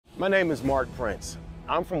My name is Mark Prince.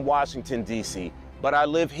 I'm from Washington, D.C., but I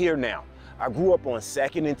live here now. I grew up on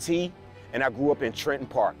 2nd and T, and I grew up in Trenton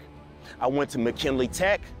Park. I went to McKinley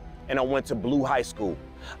Tech, and I went to Blue High School.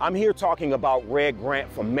 I'm here talking about Red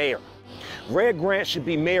Grant for mayor. Red Grant should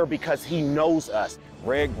be mayor because he knows us.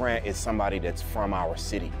 Red Grant is somebody that's from our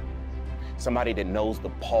city, somebody that knows the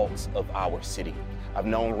pulse of our city. I've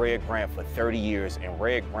known Red Grant for 30 years, and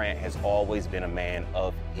Red Grant has always been a man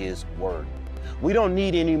of his word. We don't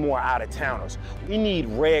need any more out-of-towners. We need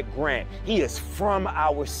Red Grant. He is from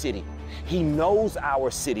our city. He knows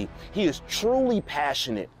our city. He is truly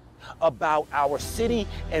passionate about our city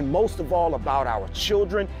and most of all about our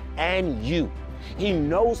children and you. He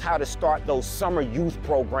knows how to start those summer youth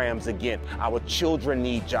programs again. Our children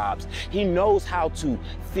need jobs. He knows how to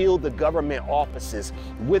fill the government offices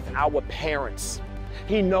with our parents.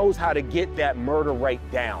 He knows how to get that murder rate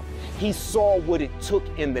down. He saw what it took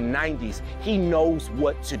in the 90s. He knows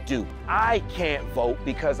what to do. I can't vote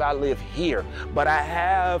because I live here, but I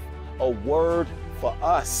have a word for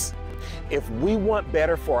us. If we want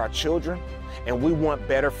better for our children and we want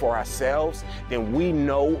better for ourselves, then we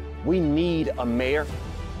know we need a mayor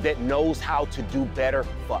that knows how to do better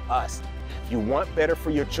for us. If you want better for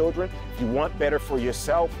your children, if you want better for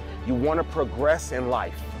yourself, you want to progress in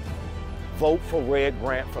life, vote for Red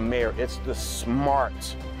Grant for mayor. It's the smart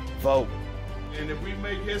vote. And if we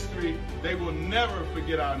make history, they will never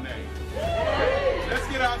forget our name. Let's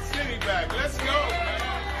get our city back. Let's go, man.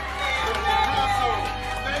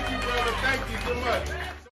 Thank you, brother. Thank you so much.